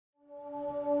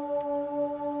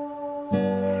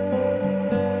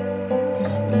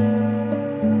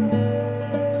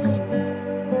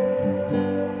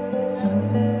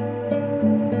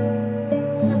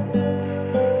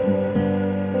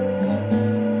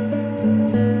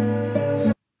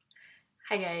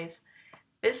guys,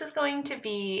 this is going to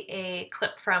be a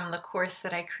clip from the course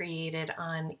that I created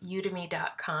on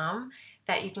udemy.com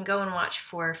that you can go and watch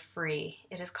for free.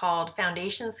 It is called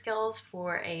Foundation Skills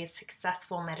for a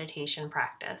Successful Meditation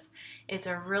Practice. It's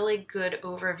a really good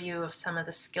overview of some of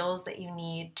the skills that you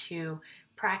need to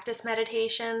practice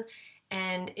meditation,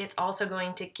 and it's also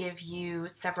going to give you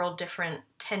several different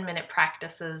 10-minute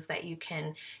practices that you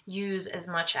can use as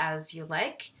much as you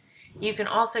like. You can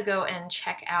also go and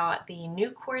check out the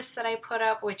new course that I put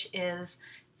up, which is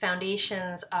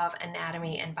Foundations of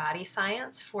Anatomy and Body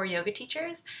Science for yoga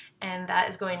teachers, and that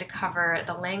is going to cover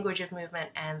the language of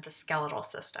movement and the skeletal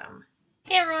system.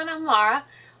 Hey everyone, I'm Laura.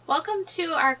 Welcome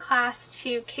to our class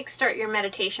to kickstart your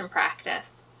meditation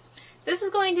practice. This is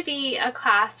going to be a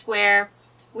class where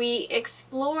we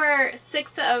explore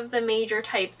 6 of the major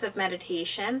types of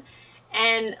meditation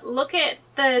and look at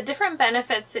the different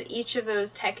benefits that each of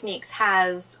those techniques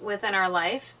has within our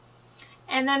life.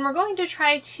 And then we're going to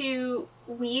try to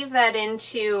weave that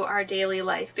into our daily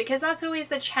life, because that's always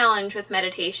the challenge with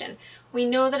meditation. We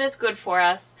know that it's good for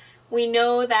us. We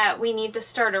know that we need to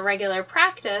start a regular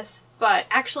practice, but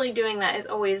actually doing that is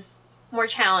always more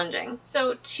challenging.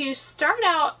 So to start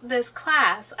out this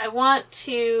class, I want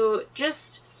to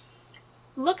just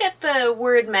look at the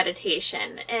word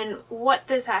meditation and what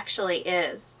this actually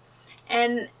is.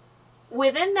 And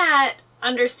within that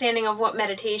understanding of what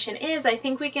meditation is, I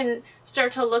think we can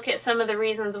start to look at some of the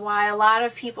reasons why a lot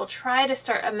of people try to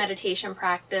start a meditation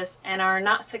practice and are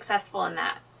not successful in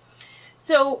that.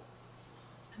 So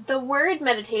the word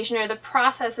meditation, or the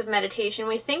process of meditation,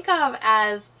 we think of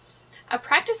as a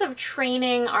practice of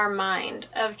training our mind,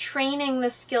 of training the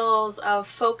skills of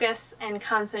focus and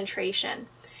concentration.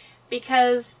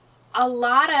 Because a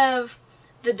lot of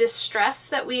the distress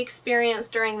that we experience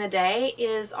during the day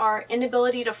is our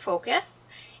inability to focus.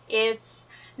 It's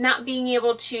not being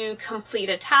able to complete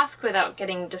a task without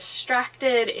getting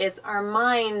distracted. It's our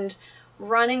mind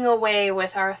running away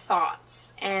with our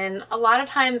thoughts. And a lot of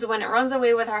times when it runs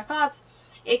away with our thoughts,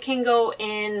 it can go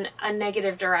in a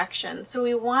negative direction. So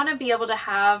we want to be able to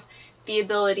have the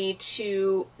ability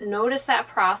to notice that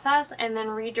process and then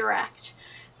redirect,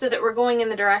 so that we're going in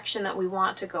the direction that we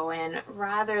want to go in,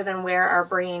 rather than where our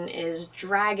brain is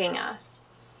dragging us.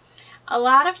 A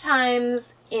lot of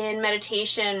times in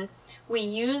meditation, we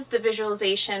use the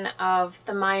visualization of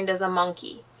the mind as a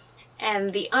monkey.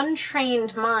 And the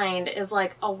untrained mind is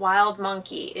like a wild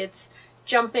monkey. It's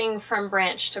jumping from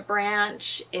branch to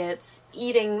branch, it's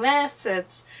eating this,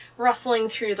 it's rustling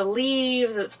through the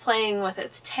leaves, it's playing with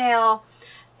its tail.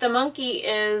 The monkey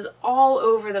is all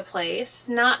over the place,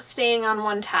 not staying on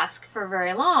one task for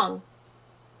very long.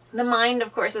 The mind,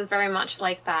 of course, is very much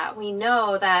like that. We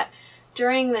know that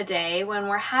during the day, when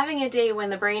we're having a day when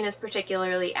the brain is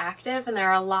particularly active and there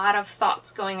are a lot of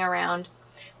thoughts going around,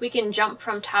 we can jump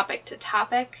from topic to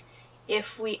topic.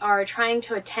 If we are trying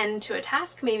to attend to a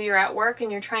task, maybe you're at work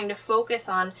and you're trying to focus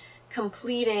on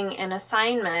completing an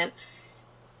assignment,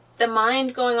 the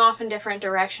mind going off in different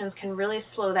directions can really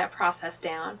slow that process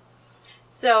down.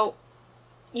 So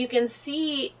you can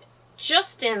see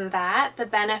just in that the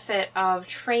benefit of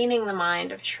training the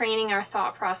mind, of training our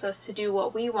thought process to do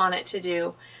what we want it to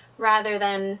do, rather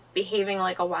than behaving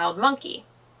like a wild monkey.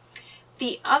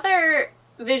 The other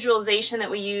visualization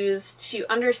that we use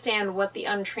to understand what the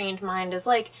untrained mind is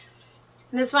like,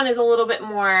 this one is a little bit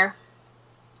more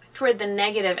toward the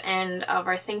negative end of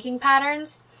our thinking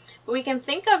patterns. But we can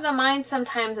think of the mind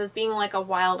sometimes as being like a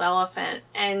wild elephant,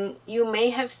 and you may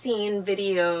have seen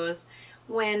videos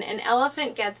when an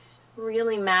elephant gets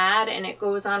really mad and it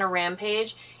goes on a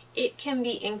rampage. It can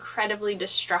be incredibly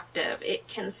destructive. It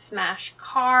can smash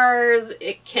cars,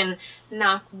 it can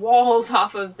knock walls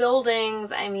off of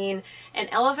buildings. I mean, an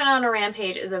elephant on a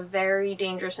rampage is a very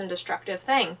dangerous and destructive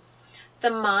thing.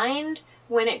 The mind,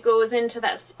 when it goes into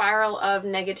that spiral of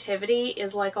negativity,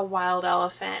 is like a wild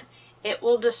elephant. It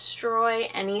will destroy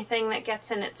anything that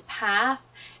gets in its path,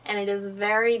 and it is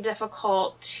very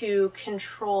difficult to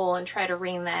control and try to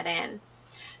rein that in.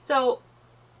 So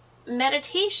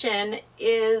meditation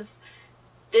is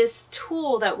this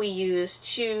tool that we use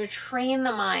to train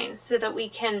the mind so that we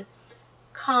can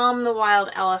calm the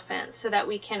wild elephant, so that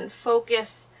we can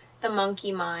focus the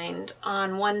monkey mind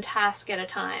on one task at a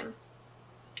time.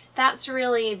 That's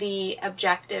really the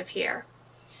objective here.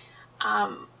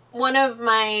 One of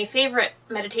my favorite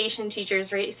meditation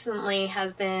teachers recently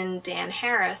has been Dan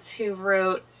Harris, who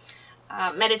wrote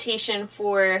Meditation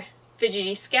for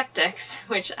Fidgety Skeptics,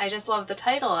 which I just love the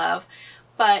title of.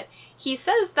 But he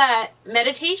says that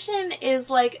meditation is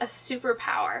like a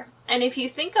superpower. And if you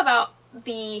think about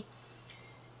the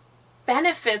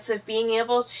benefits of being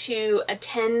able to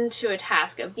attend to a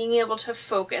task, of being able to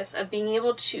focus, of being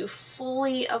able to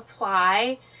fully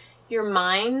apply your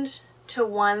mind to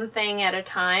one thing at a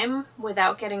time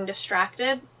without getting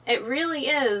distracted, it really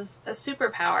is a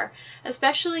superpower,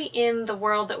 especially in the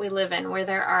world that we live in, where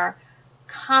there are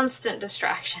constant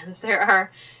distractions. There are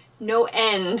no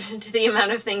end to the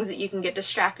amount of things that you can get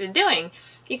distracted doing.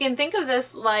 You can think of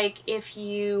this like if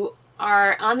you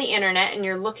are on the internet and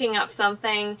you're looking up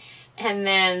something and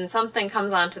then something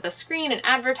comes onto the screen, an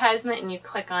advertisement, and you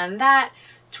click on that.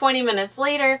 20 minutes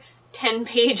later, 10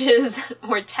 pages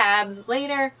or tabs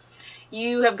later,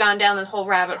 you have gone down this whole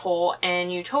rabbit hole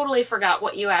and you totally forgot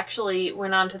what you actually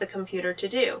went onto the computer to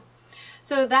do.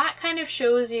 So that kind of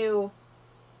shows you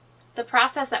the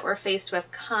process that we're faced with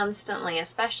constantly,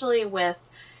 especially with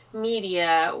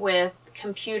media, with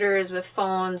computers, with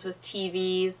phones, with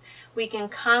TVs. We can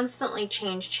constantly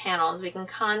change channels. We can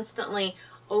constantly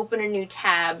open a new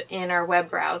tab in our web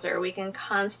browser. We can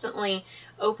constantly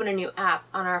open a new app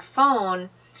on our phone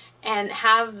and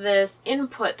have this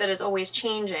input that is always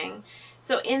changing.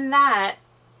 So in that,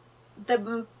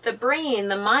 the brain,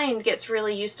 the mind gets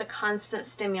really used to constant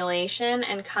stimulation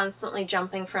and constantly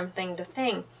jumping from thing to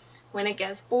thing. When it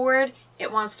gets bored,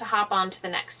 it wants to hop on to the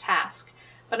next task.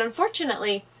 But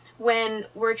unfortunately, when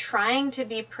we're trying to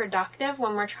be productive,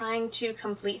 when we're trying to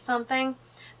complete something,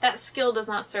 that skill does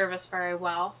not serve us very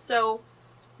well. So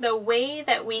the way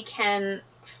that we can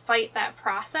fight that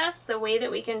process, the way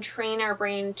that we can train our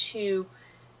brain to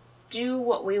do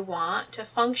what we want, to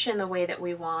function the way that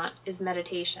we want, is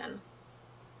meditation.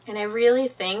 And I really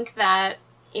think that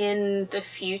in the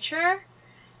future,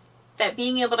 that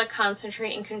being able to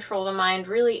concentrate and control the mind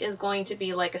really is going to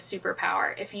be like a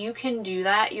superpower. If you can do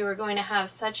that, you are going to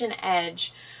have such an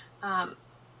edge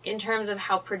in terms of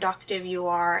how productive you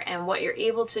are and what you're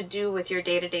able to do with your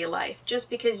day-to-day life, just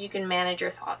because you can manage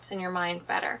your thoughts and your mind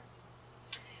better.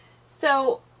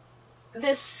 So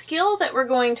this skill that we're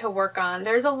going to work on,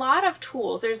 there's a lot of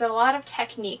tools, there's a lot of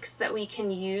techniques that we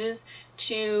can use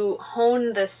to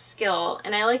hone this skill.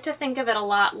 And I like to think of it a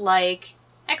lot like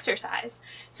exercise.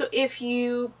 So if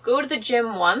you go to the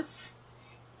gym once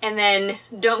and then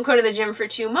don't go to the gym for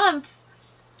 2 months,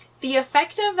 the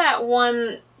effect of that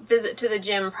one visit to the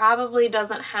gym probably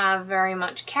doesn't have very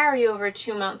much carryover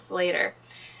 2 months later.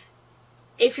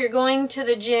 If you're going to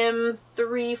the gym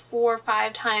 3, 4,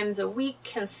 5 times a week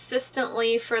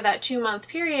consistently for that 2-month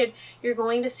period, you're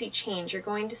going to see change. You're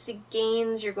going to see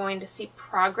gains. You're going to see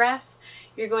progress.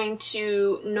 You're going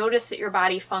to notice that your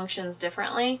body functions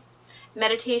differently.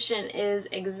 Meditation is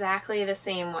exactly the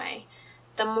same way.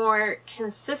 The more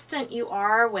consistent you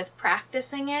are with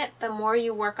practicing it, the more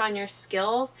you work on your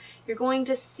skills, you're going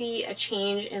to see a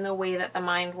change in the way that the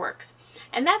mind works.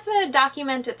 And that's a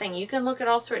documented thing. You can look at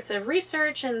all sorts of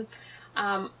research and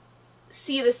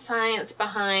see the science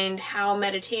behind how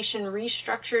meditation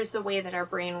restructures the way that our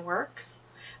brain works.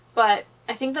 But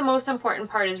I think the most important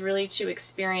part is really to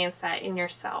experience that in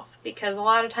yourself, because a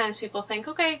lot of times people think,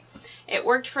 okay, it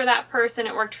worked for that person,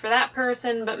 it worked for that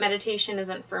person, but meditation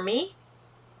isn't for me.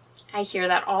 I hear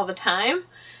that all the time.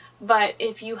 But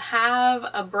if you have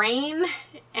a brain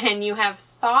and you have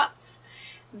thoughts,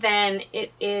 then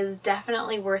it is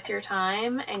definitely worth your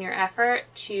time and your effort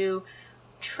to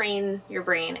train your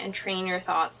brain and train your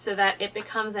thoughts so that it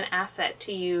becomes an asset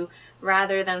to you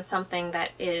rather than something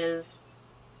that is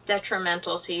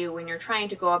detrimental to you when you're trying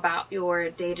to go about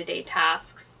your day-to-day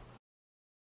tasks.